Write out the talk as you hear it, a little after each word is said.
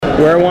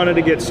Where I wanted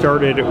to get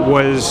started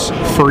was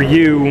for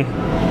you.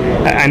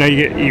 I know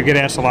you get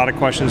asked a lot of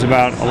questions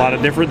about a lot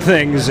of different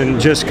things, and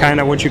just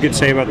kind of what you could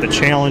say about the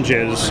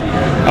challenges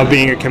of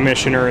being a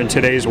commissioner in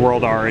today's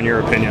world are, in your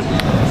opinion.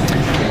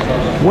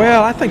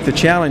 Well, I think the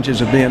challenges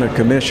of being a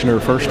commissioner,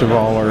 first of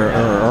all,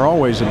 are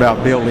always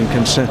about building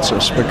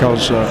consensus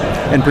because,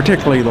 and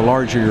particularly the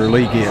larger your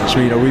league is.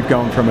 We've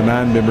gone from a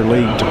 9-member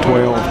league to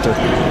 12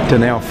 to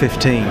now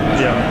 15,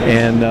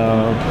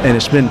 and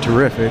it's been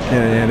terrific,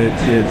 and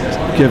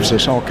it gives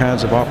us all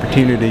kinds of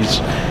opportunities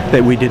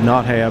that we did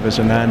not have as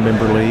a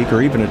 9-member league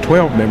or even a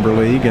 12-member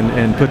league,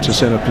 and puts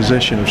us in a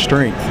position of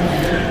strength.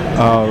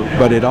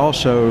 But it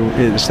also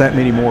is that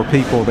many more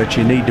people that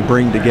you need to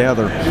bring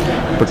together,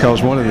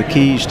 because one of the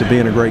keys to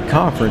being a great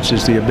conference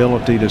is the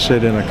ability to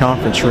sit in a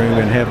conference room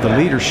and have the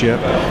leadership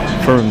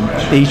from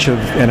each of,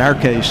 in our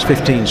case,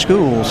 15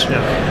 schools,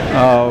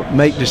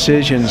 make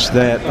decisions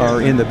that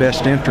are in the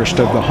best interest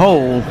of the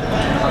whole,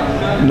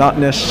 not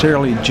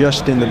necessarily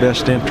just in the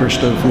best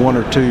interest of one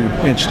or two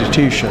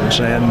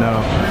institutions. And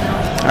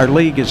our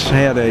league has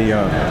had a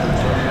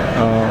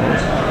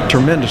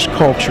tremendous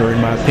culture,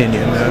 in my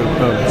opinion,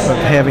 of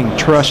having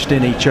trust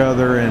in each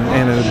other and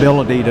an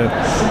ability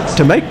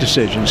to make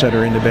decisions that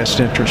are in the best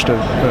interest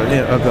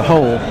of the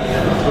whole.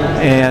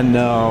 And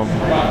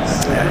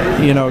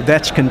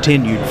that's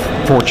continued,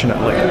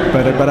 fortunately.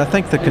 But I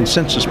think the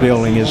consensus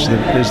building is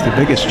the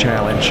biggest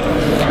challenge,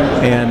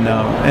 and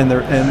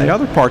the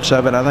other parts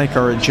of it, I think,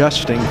 are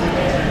adjusting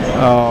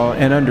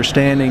and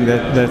understanding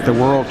that the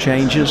world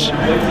changes,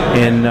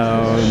 and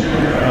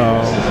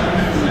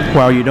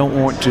while you don't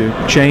want to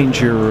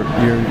change your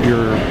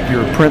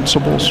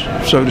principles,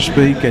 so to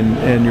speak,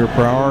 and your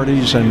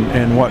priorities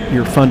and what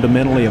you're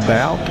fundamentally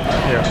about,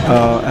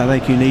 I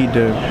think you need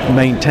to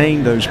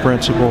maintain those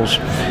principles,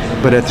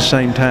 but at the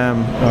same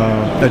time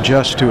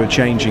adjust to a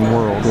changing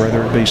world,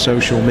 whether it be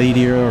social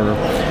media or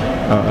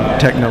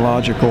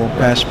technological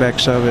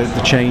aspects of it,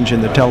 the change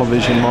in the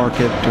television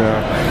market,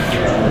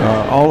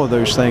 all of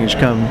those things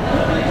come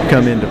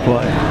into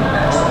play.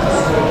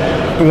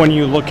 When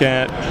you look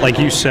at, like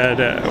you said,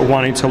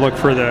 wanting to look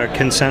for the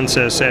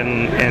consensus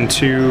and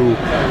to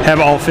have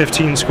all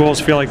 15 schools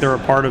feel like they're a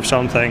part of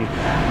something,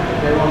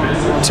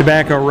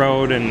 Tobacco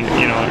Road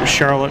and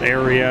Charlotte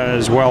area,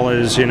 as well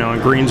as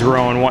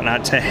Greensboro and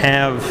whatnot, to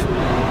have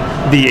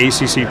the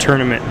ACC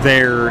tournament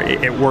there,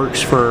 it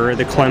works for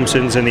the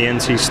Clemsons and the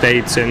NC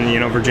States and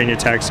Virginia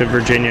Tech and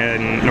Virginia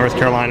and North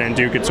Carolina and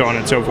Duke and so on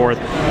and so forth.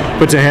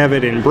 But to have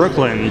it in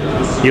Brooklyn,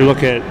 you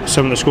look at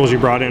some of the schools you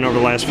brought in over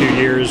the last few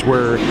years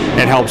where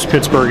it helps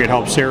Pittsburgh, it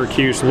helps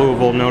Syracuse,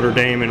 Louisville, Notre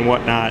Dame, and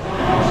whatnot.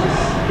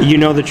 You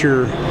know that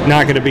you're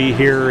not going to be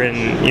here in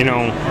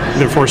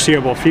the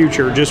foreseeable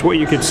future. Just what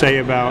you could say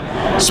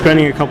about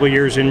spending a couple of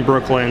years in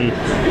Brooklyn,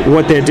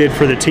 what that did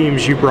for the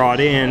teams you brought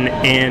in,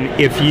 and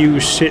if you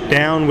sit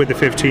down with the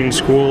 15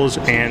 schools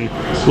and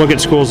look at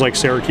schools like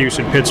Syracuse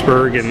and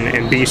Pittsburgh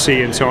and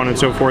BC and so on and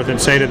so forth, and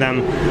say to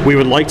them, we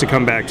would like to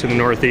come back to the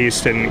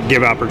Northeast and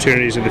give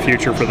opportunities in the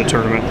future for the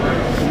tournament.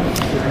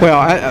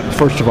 Well,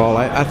 first of all,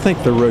 I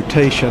think the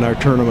rotation our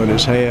tournament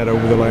has had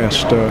over the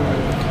last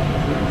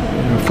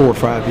 4 or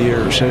 5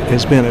 years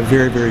has been a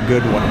very, very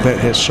good one that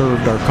has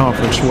served our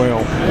conference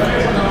well.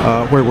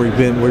 Where we've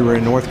been, we were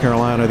in North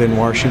Carolina, then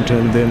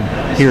Washington, then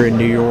here in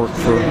New York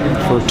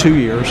for 2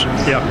 years,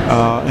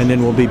 and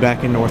then we'll be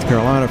back in North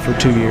Carolina for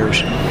 2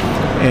 years.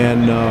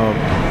 And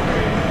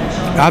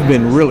I've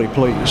been really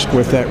pleased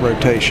with that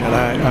rotation.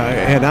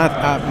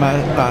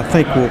 I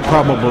think we'll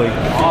probably,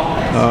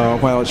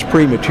 while it's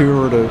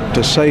premature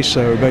to say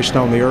so based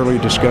on the early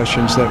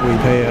discussions that we've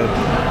had,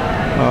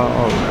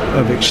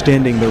 of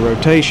extending the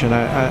rotation,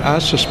 I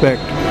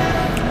suspect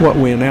what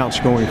we announce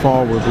going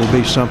forward will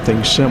be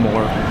something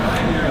similar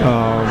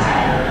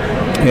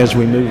as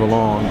we move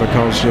along,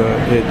 because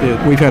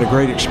we've had a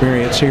great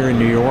experience here in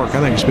New York. I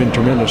think it's been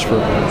tremendous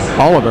for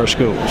all of our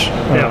schools,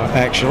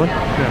 actually,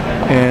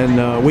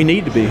 and we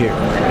need to be here,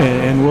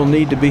 and we'll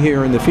need to be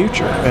here in the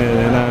future,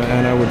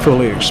 and I would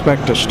fully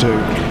expect us to.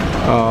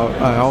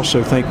 I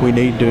also think we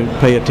need to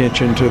pay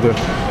attention to the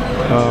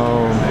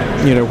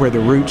where the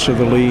roots of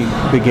the league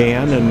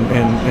began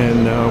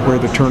and where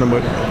the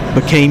tournament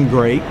became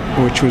great,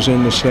 which was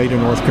in the state of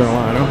North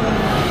Carolina.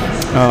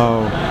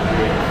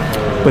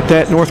 But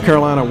that North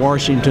Carolina,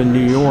 Washington,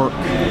 New York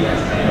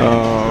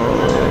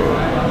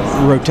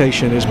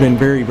rotation has been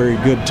very, very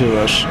good to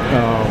us.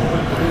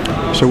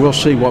 So we'll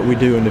see what we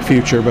do in the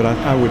future, but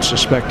I would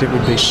suspect it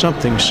would be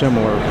something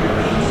similar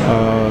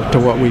to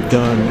what we've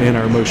done in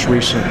our most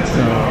recent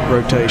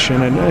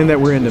rotation, and that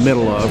we're in the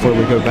middle of, where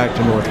we go back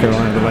to North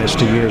Carolina the last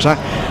 2 years.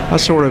 I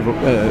sort of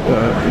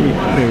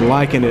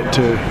liken it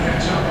to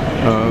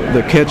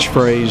the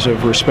catchphrase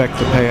of respect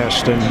the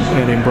past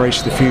and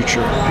embrace the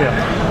future.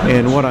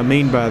 And what I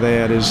mean by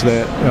that is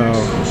that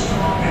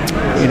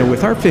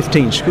with our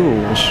 15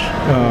 schools,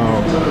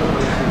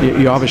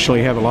 you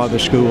obviously have a lot of the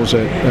schools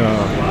that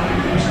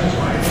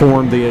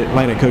formed the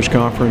Atlantic Coast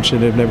Conference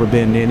and have never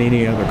been in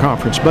any other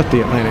conference but the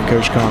Atlantic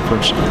Coast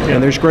Conference.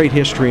 And there's great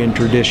history and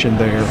tradition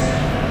there.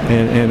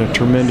 and a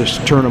tremendous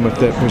tournament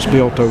that was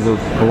built over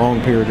a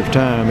long period of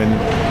time and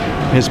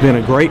has been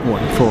a great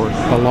one for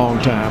a long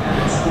time,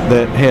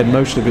 that had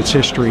most of its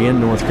history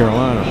in North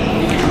Carolina.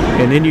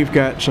 And then you've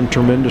got some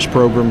tremendous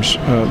programs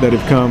that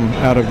have come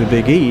out of the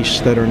Big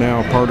East that are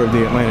now part of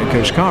the Atlantic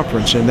Coast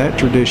Conference, and that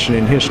tradition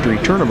in history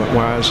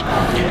tournament-wise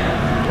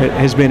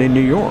has been in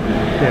New York.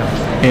 Yeah.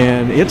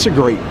 And it's a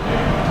great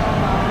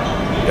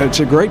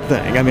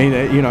thing. I mean,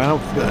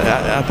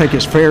 I think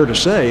it's fair to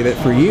say that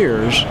for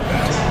years,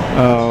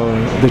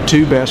 the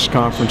two best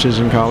conferences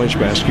in college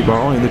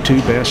basketball and the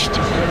two best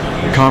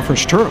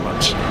conference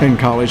tournaments in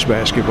college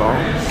basketball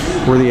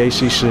were the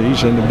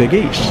ACCs and the Big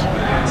East.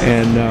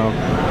 And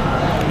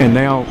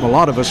now a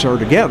lot of us are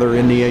together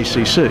in the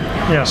ACC.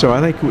 Yeah. So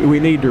I think we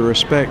need to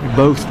respect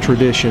both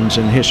traditions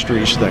and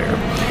histories there.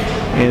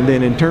 And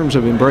then in terms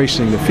of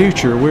embracing the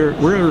future,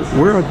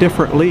 we're a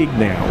different league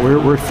now.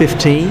 We're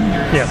 15.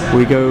 Yeah.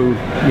 We go,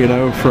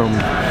 from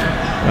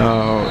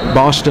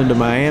Boston to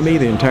Miami,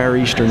 the entire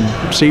eastern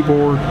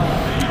seaboard.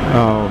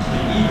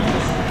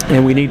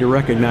 And we need to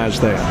recognize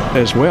that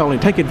as well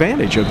and take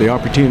advantage of the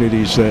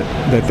opportunities that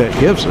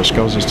gives us,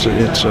 because it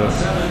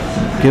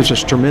gives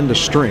us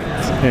tremendous strength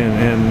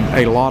and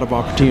a lot of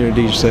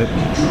opportunities that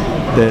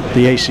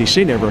the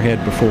ACC never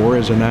had before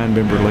as a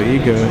 9-member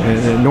league,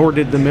 and nor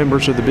did the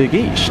members of the Big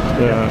East,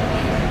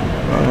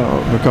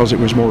 because it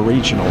was more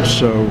regional.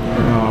 So,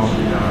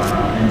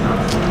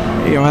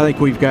 I think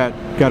we've got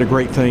a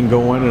great thing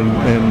going,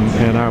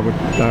 and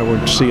I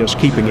would see us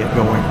keeping it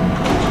going.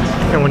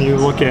 And when you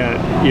look at,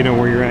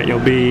 where you're at,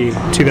 you'll be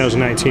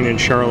 2019 in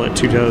Charlotte,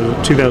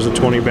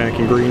 2020 back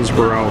in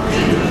Greensboro.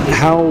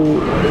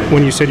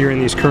 When you said you're in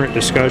these current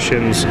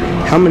discussions,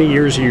 how many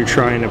years are you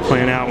trying to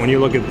plan out? When you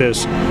look at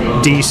this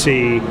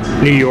DC,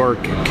 New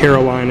York,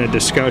 Carolina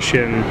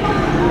discussion,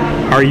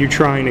 are you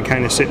trying to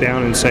kind of sit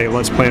down and say,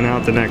 let's plan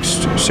out the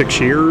next 6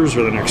 years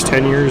or the next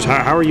 10 years?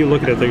 How are you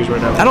looking at things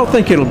right now? I don't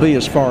think it'll be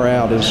as far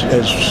out as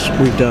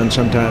we've done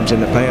sometimes in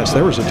the past.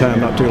 There was a time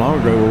not too long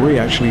ago where we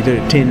actually did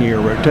a 10-year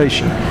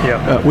rotation.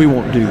 Yeah. We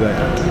won't do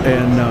that.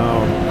 And,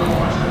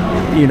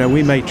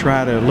 we may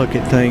try to look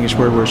at things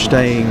where we're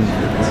staying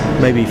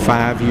maybe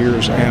 5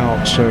 years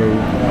out. So,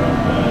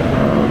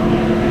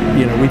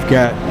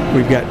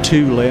 we've got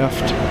 2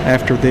 left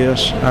after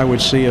this. I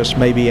would see us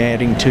maybe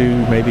adding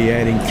 2, maybe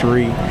adding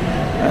 3.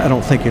 I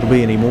don't think it'll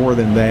be any more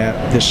than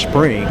that this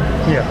spring.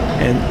 Yeah.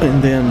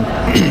 And then,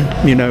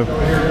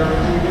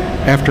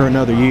 after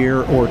another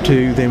year or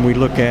 2, then we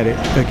look at it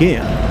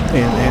again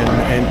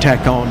and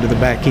tack on to the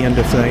back end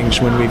of things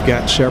when we've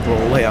got several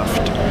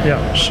left.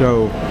 Yeah.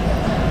 So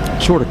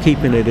sort of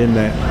keeping it in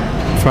that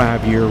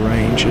 5-year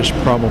range is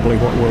probably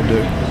what we'll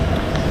do.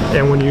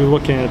 And when you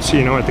look at,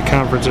 at the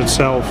conference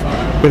itself,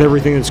 with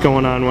everything that's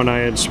going on, when I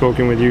had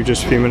spoken with you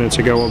just a few minutes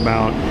ago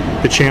about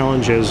the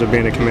challenges of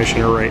being a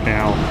commissioner right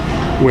now,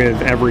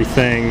 with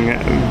everything,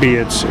 be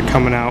it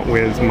coming out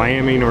with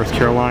Miami, North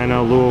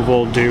Carolina,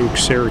 Louisville, Duke,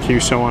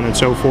 Syracuse, so on and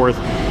so forth,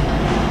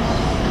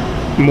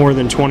 more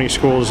than 20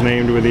 schools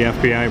named with the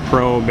FBI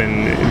probe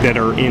and that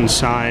are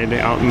inside,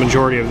 the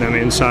majority of them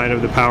inside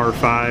of the Power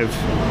 5.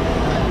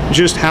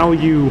 Just how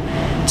you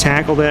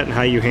tackle that and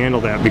how you handle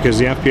that, because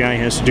the FBI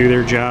has to do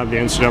their job, the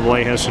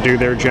NCAA has to do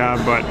their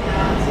job, but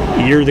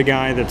you're the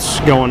guy that's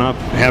going up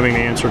having to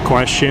answer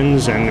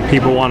questions, and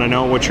people want to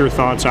know what your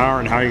thoughts are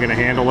and how you're going to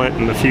handle it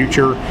in the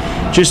future.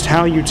 Just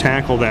how you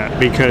tackle that,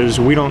 because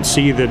we don't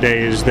see the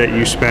days that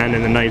you spend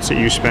and the nights that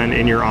you spend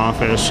in your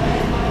office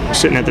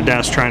sitting at the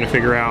desk trying to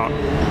figure out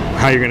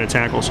how you're going to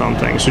tackle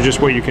something. So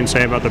just what you can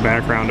say about the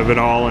background of it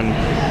all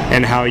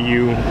and how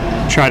you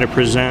try to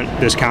present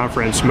this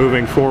conference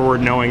moving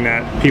forward, knowing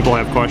that people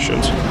have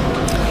questions.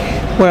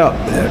 Well,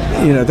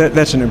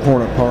 that's an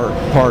important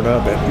part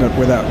of it,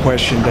 without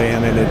question,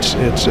 Dan, and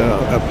it's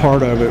a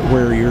part of it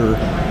where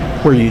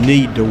you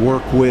need to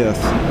work with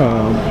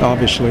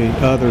obviously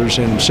others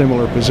in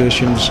similar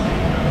positions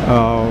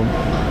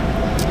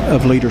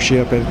of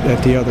leadership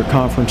at the other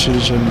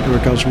conferences, and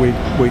because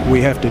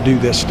we have to do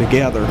this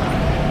together.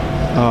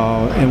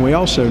 And we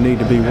also need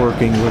to be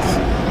working with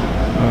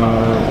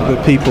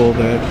the people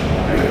that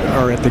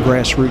are at the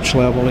grassroots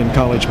level in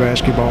college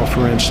basketball,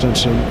 for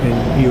instance,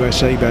 in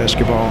USA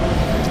basketball.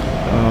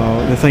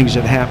 The things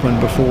that happen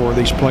before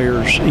these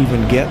players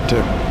even get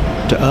to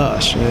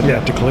us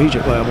at the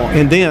collegiate level.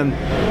 And then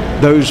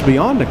those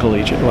beyond the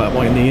collegiate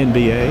level in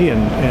the NBA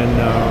and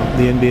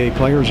the NBA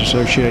Players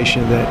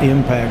Association that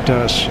impact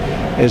us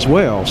as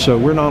well. So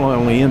we're not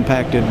only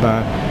impacted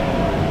by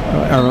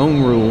our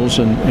own rules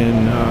and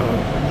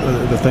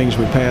the things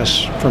we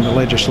pass from a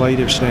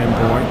legislative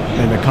standpoint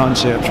and the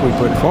concepts we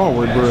put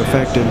forward, we're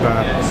affected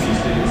by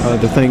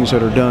the things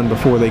that are done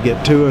before they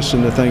get to us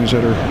and the things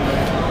that are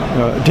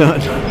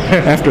done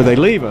after they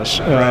leave us.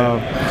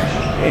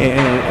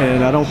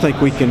 And I don't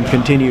think we can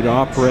continue to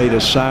operate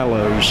as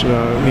silos.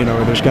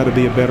 There's got to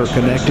be a better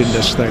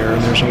connectedness there,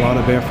 and there's a lot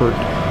of effort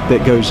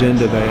that goes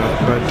into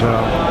that. But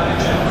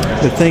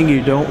the thing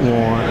you don't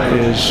want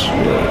is,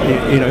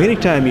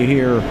 anytime you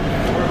hear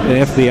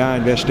an FBI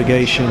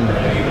investigation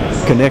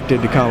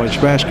connected to college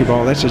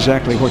basketball, that's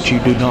exactly what you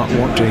do not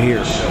want to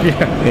hear.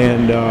 Yeah.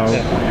 And,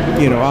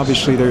 you know,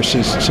 obviously there's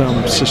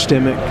some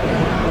systemic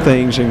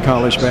things in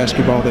college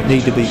basketball that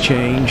need to be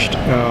changed.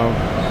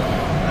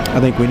 I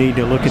think we need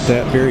to look at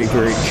that very,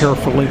 very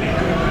carefully.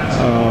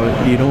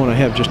 You don't want to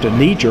have just a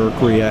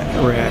knee-jerk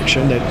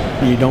reaction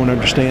that you don't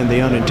understand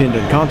the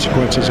unintended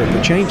consequences of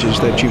the changes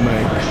that you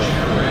make.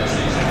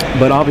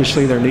 But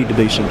obviously there need to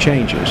be some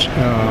changes,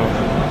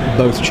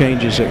 both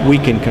changes that we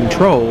can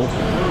control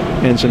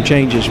and some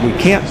changes we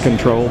can't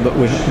control,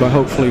 but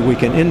hopefully we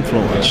can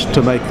influence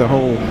to make the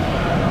whole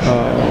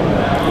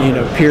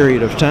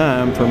period of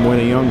time from when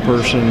a young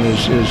person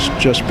is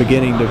just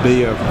beginning to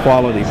be a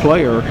quality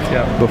player,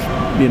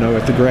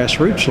 at the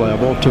grassroots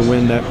level, to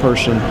when that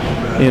person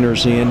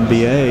enters the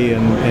NBA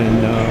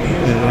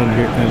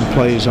and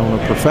plays on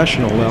a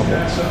professional level.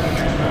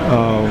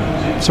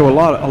 So a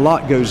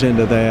lot goes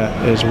into that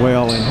as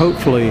well, and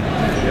hopefully,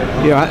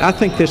 I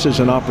think this is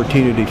an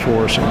opportunity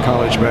for us in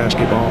college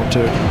basketball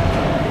to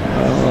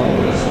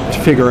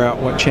figure out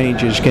what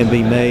changes can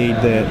be made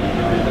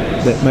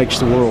that makes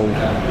the world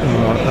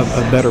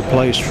a better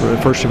place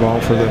first of all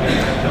for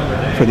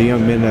the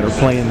young men that are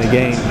playing the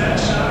game,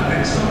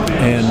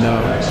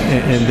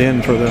 and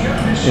then for the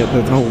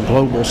whole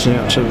global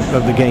sense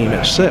of the game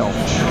itself.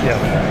 Yeah.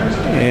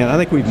 And I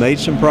think we've made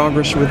some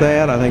progress with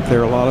that. I think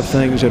there are a lot of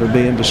things that are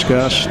being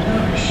discussed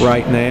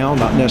right now,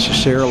 not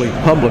necessarily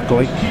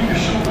publicly.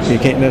 You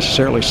can't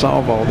necessarily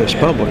solve all this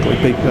publicly.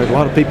 A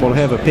lot of people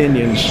have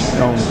opinions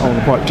on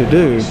what to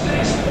do,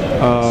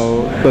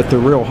 but the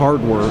real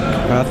hard work,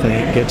 I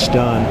think, gets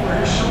done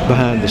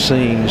behind the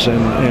scenes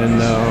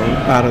and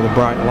out of the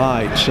bright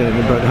lights.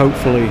 But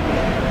hopefully,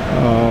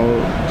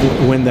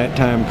 when that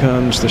time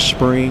comes, the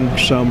spring,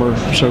 summer,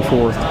 so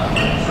forth,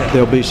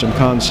 there'll be some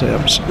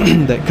concepts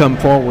that come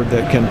forward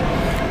that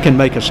can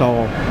make us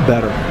all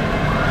better.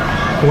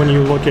 When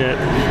you look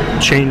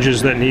at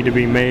changes that need to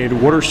be made,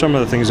 what are some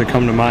of the things that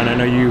come to mind? I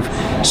know you've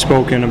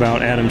spoken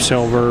about Adam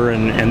Silver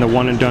and the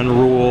one and done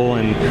rule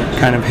and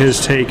kind of his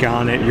take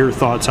on it, your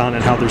thoughts on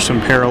it, how there's some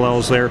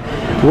parallels there.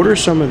 What are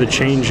some of the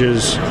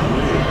changes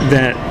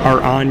that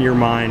are on your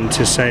mind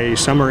to say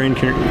some are in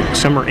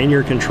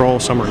your control,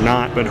 some are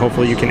not, but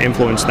hopefully you can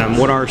influence them?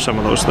 What are some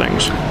of those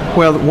things?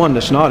 Well, the one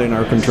that's not in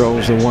our control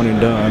is the one and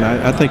done.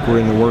 I think we're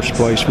in the worst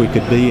place we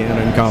could be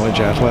in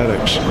college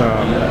athletics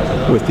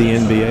with the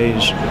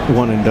NBA's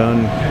one and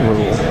done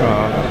rule.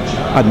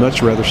 I'd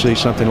much rather see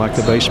something like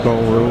the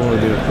baseball rule or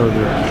the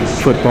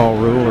football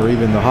rule or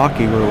even the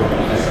hockey rule,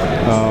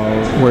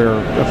 where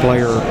a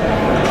player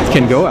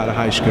can go out of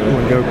high school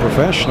and go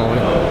professionally.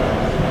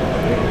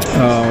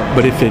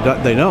 But if they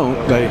don't,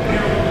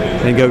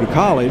 and go to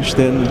college,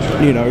 then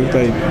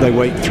they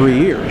wait 3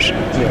 years.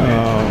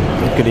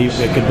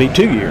 It could be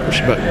 2 years,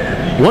 but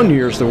 1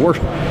 year is the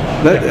worst.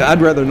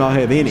 I'd rather not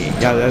have any.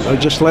 I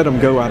just let them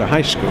go out of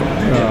high school,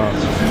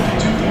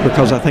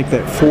 because I think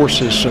that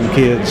forces some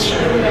kids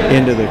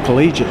into the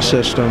collegiate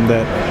system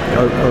that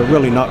are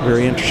really not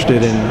very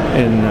interested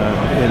in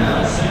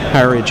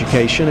higher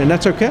education, and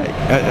that's okay.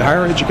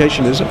 Higher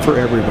education isn't for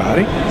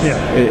everybody. Yeah.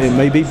 It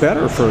may be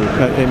better for.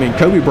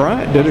 Kobe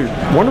Bryant did a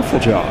wonderful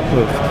job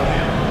of,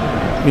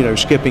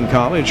 skipping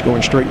college,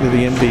 going straight to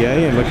the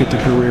NBA, and look at the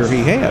career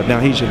he had. Now,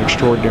 he's an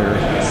extraordinary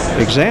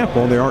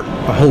example. There aren't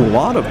a whole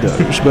lot of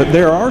those, but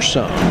there are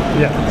some.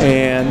 Yeah.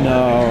 And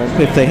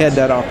if they had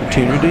that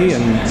opportunity,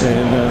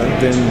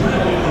 then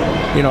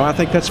I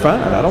think that's fine.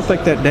 I don't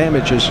think that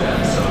damages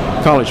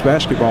college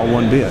basketball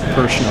one bit,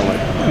 personally.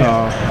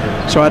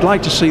 So I'd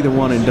like to see the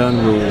one and done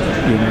rule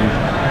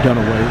done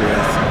away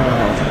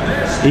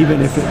with.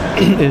 Even if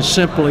it is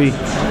simply,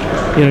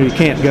 you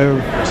can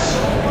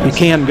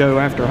go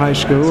after high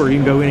school, or you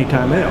can go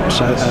anytime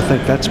else. I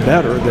think that's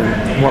better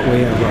than what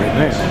we have right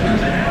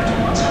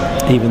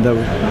now. Even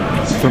though,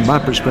 from my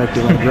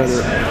perspective, I'd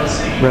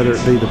rather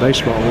it be the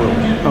baseball rule.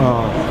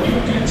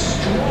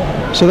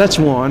 So that's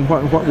one.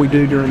 What we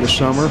do during the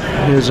summer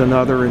is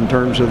another, in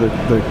terms of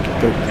the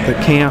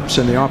camps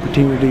and the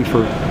opportunity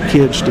for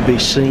kids to be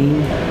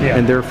seen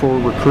and therefore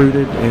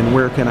recruited, and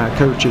where can our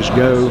coaches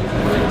go,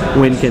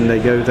 when can they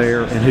go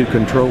there, and who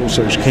controls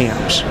those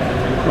camps.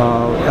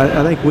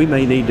 I think we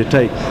may need to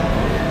take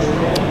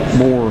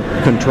more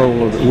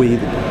control of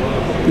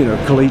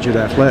collegiate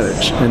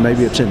athletics, and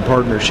maybe it's in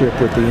partnership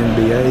with the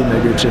NBA,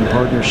 maybe it's in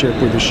partnership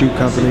with the shoe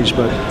companies,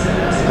 but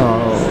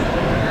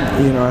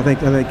I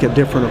think a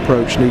different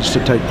approach needs to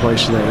take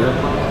place there.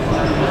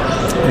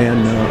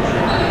 And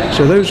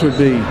so those would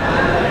be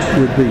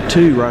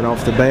two right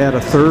off the bat. A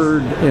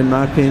third, in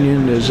my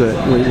opinion, is that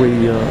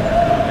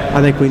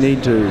I think we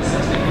need to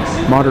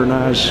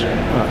modernize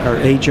our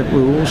agent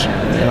rules,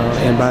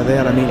 and by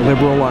that I mean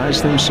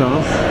liberalize them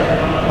some.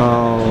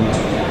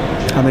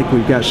 I think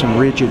we've got some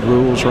rigid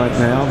rules right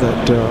now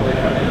that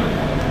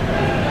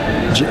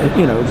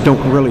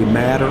don't really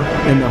matter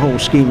in the whole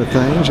scheme of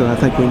things, and I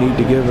think we need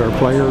to give our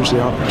players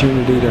the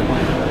opportunity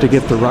to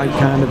get the right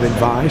kind of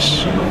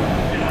advice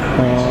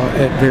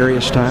at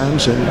various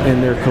times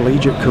in their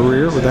collegiate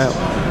career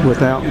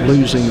without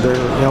losing their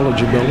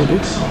eligibility,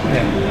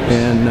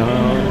 and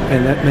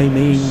that may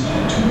mean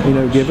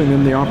giving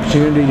them the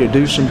opportunity to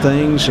do some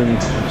things and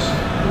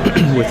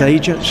with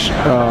agents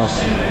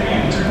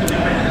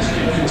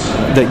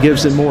that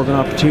gives them more of an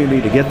opportunity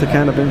to get the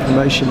kind of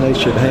information they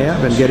should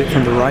have and get it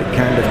from the right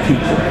kind of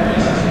people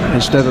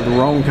instead of the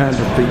wrong kind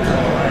of people,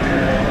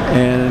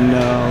 and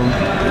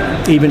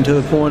even to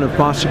the point of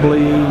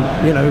possibly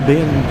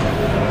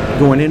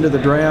going into the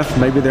draft,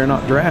 maybe they're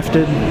not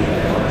drafted,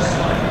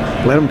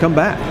 let them come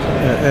back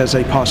as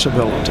a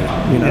possibility.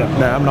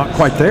 Now I'm not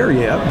quite there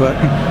yet, but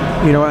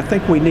I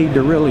think we need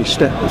to really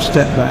step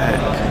back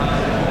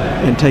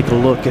and take a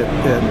look at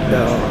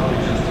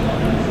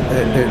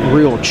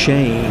real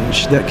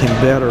change that can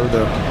better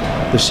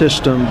the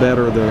system,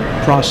 better the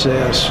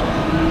process,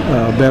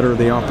 better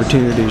the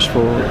opportunities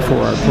for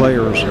our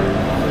players,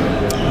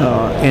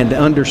 and to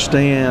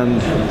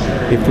understand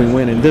if we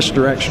went in this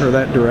direction or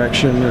that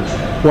direction,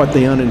 what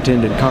the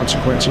unintended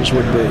consequences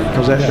would be,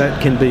 because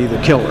that can be the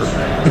killer,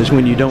 is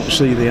when you don't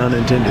see the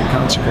unintended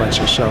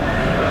consequences. So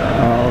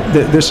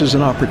this is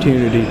an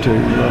opportunity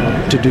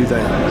to do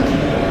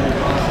that.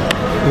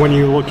 When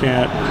you look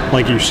at,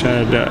 like you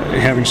said,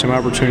 having some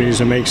opportunities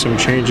to make some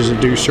changes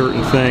and do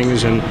certain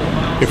things, and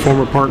a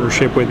former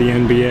partnership with the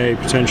NBA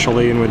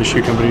potentially and with the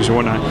shoe companies and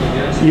whatnot,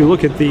 you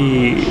look at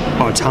the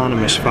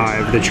autonomous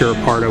five that you're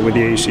a part of with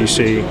the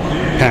ACC,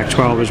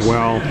 Pac-12 as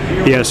well,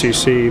 the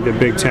SEC, the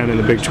Big Ten, and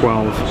the Big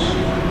 12.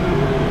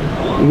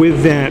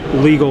 With that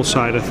legal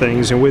side of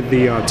things and with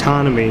the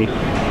autonomy,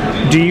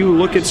 do you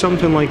look at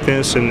something like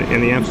this and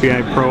the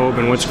FBI probe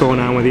and what's going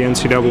on with the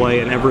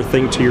NCAA and ever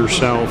think to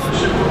yourself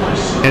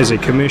as a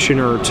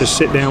commissioner to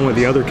sit down with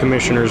the other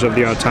commissioners of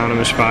the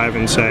autonomous five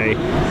and say,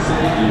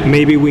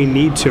 maybe we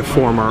need to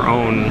form our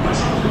own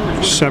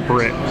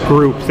separate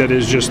group that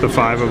is just the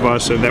five of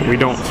us, and that we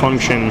don't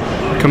function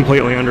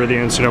completely under the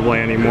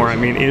NCAA anymore? I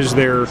mean, is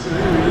there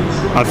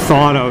a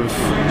thought of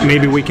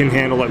maybe we can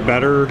handle it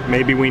better,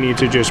 maybe we need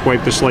to just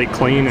wipe the slate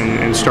clean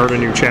and start a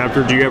new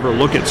chapter? Do you ever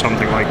look at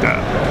something like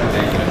that?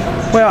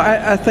 Well,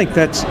 I think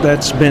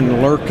that's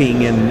been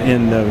lurking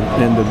in the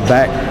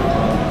back,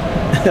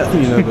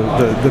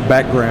 the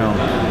background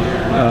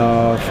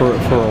for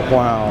a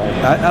while.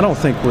 I don't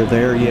think we're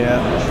there yet,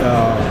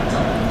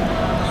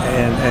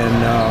 and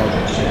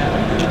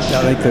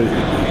I think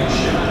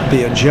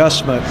the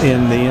adjustment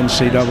in the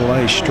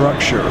NCAA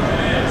structure,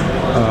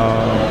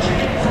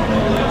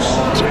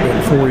 it's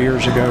been 4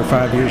 years ago,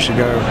 5 years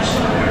ago,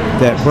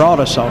 that brought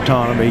us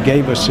autonomy,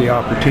 gave us the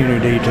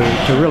opportunity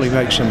to really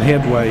make some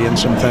headway in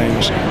some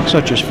things,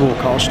 such as full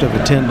cost of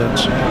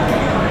attendance,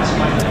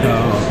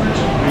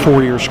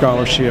 4-year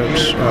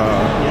scholarships,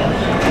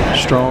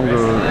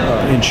 stronger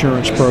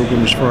insurance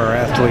programs for our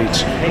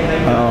athletes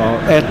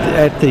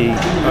at the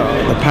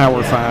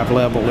Power 5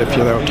 level, if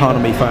you, the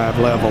Autonomy 5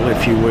 level,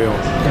 if you will.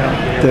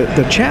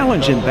 The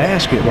challenge in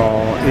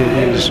basketball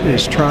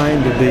is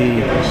trying to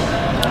be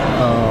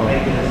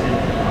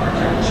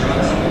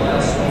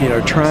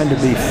trying to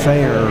be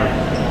fair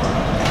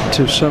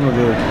to some of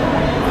the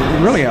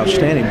really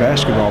outstanding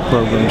basketball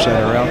programs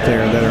that are out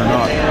there that are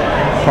not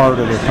part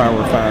of the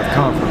Power 5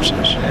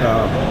 conferences.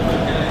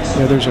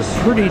 There's a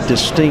pretty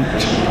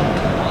distinct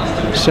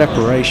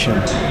separation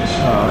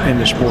in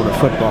the sport of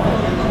football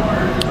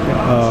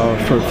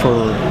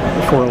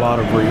for a lot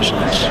of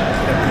reasons.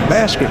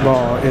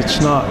 Basketball,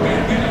 it's not,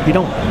 you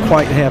don't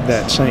quite have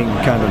that same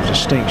kind of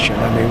distinction.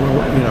 I mean,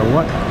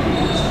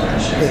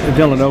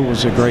 Villanova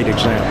is a great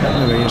example.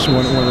 I mean, it's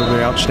one of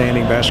the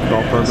outstanding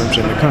basketball programs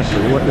in the country.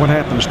 What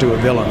happens to a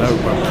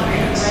Villanova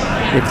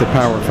if the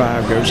Power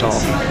 5 goes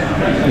off,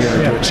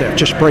 to itself?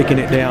 Just breaking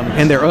it down,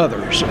 and there are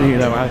others,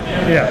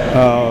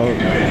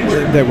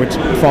 that would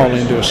fall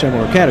into a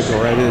similar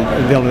category.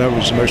 Villanova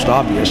is the most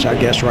obvious, I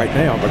guess, right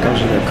now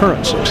because of their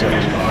current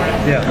success,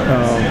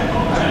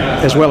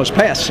 as well as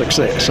past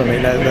success. I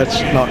mean,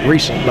 that's not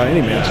recent by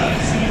any means.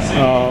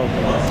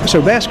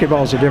 So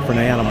basketball is a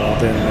different animal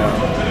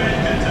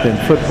than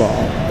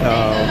football,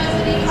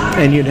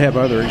 and you'd have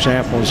other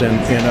examples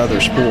in other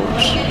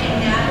sports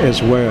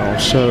as well.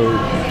 So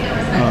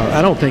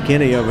I don't think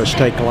any of us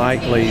take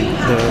lightly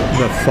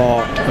the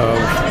thought of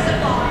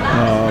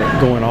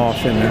going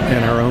off in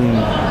our own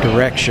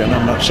direction.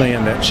 I'm not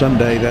saying that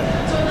someday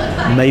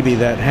that maybe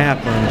that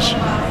happens,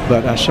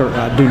 but I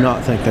do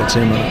not think that's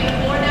imminent.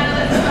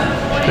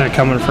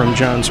 Coming from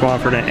John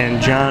Swofford.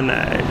 And John,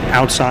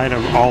 outside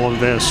of all of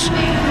this,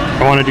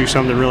 I want to do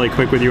something really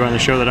quick with you on the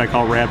show that I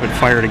call Rapid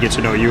Fire to get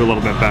to know you a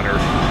little bit better.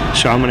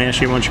 So I'm going to ask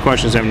you a bunch of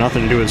questions that have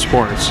nothing to do with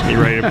sports. You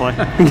ready to play?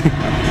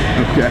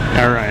 Okay.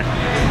 All right.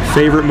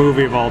 Favorite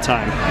movie of all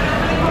time?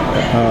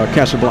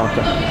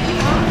 Casablanca.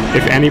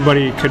 If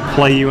anybody could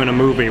play you in a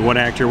movie, what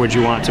actor would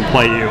you want to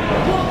play you?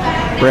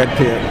 Brad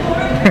Pitt.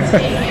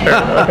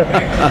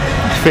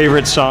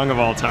 Favorite song of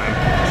all time?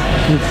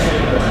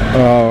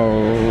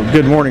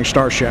 Good Morning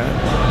Starshine.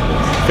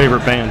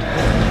 Favorite band?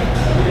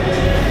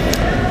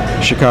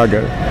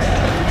 Chicago.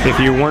 If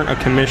you weren't a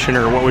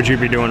commissioner, what would you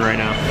be doing right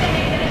now?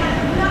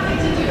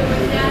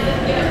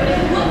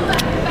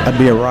 I'd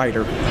be a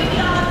writer.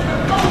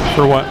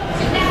 For what?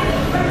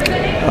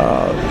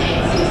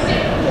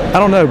 I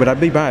don't know, but I'd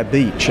be by a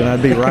beach and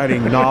I'd be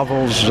writing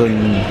novels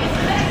and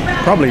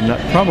probably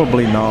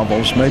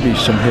novels, maybe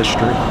some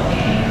history.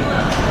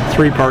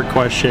 Three-part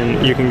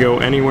question. You can go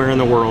anywhere in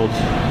the world.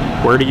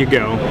 Where do you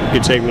go? You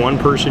could take one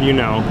person you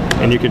know,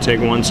 and you could take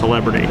one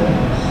celebrity.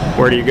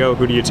 Where do you go?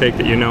 Who do you take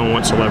that you know, and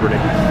what celebrity?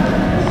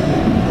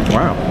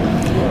 Wow.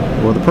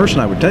 Well, the person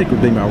I would take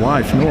would be my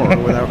wife, Nora,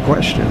 without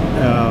question.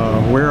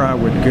 Where I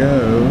would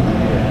go,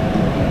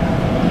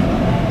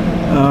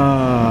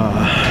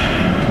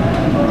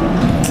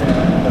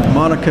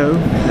 Monaco,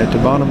 at the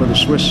bottom of the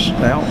Swiss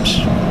Alps.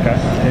 Okay.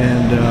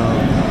 And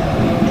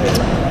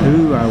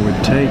who I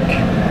would take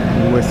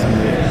with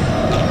me.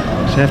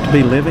 Does it have to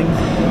be living?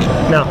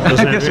 No. I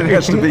guess it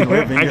has to be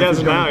living. I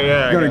guess now,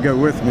 yeah. Going to go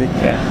with me.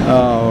 Yeah.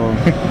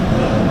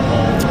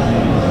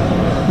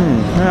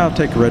 I'll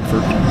take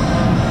Redford.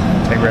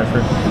 Take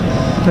Redford.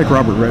 Take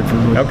Robert Redford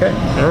with me. Okay.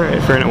 All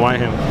right. Fair enough. Why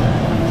him?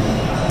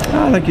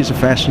 I think he's a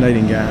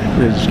fascinating guy.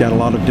 He's got a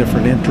lot of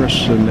different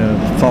interests and a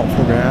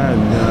thoughtful guy,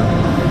 and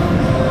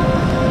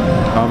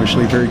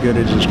obviously very good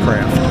at his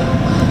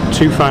craft.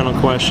 Two final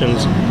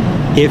questions.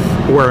 If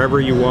wherever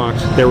you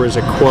walked there was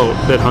a quote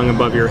that hung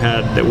above your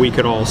head that we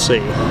could all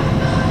see,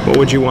 what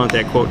would you want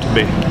that quote to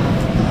be?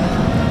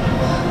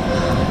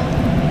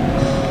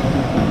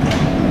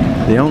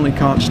 The only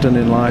constant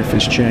in life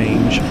is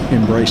change.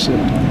 Embrace it.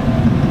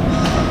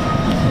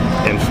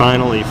 And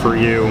finally, for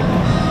you,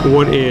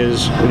 what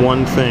is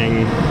one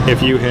thing,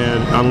 if you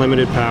had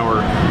unlimited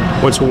power,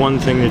 what's one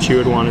thing that you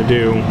would want to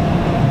do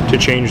to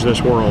change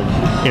this world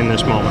in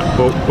this moment?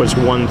 What's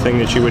one thing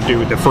that you would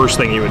do, the first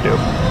thing you would do?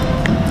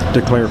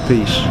 Declare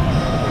peace.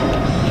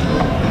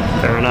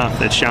 Fair enough.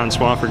 That's John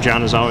Swafford.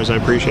 John, as always, I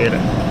appreciate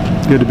it.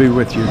 Good to be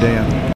with you, Dan.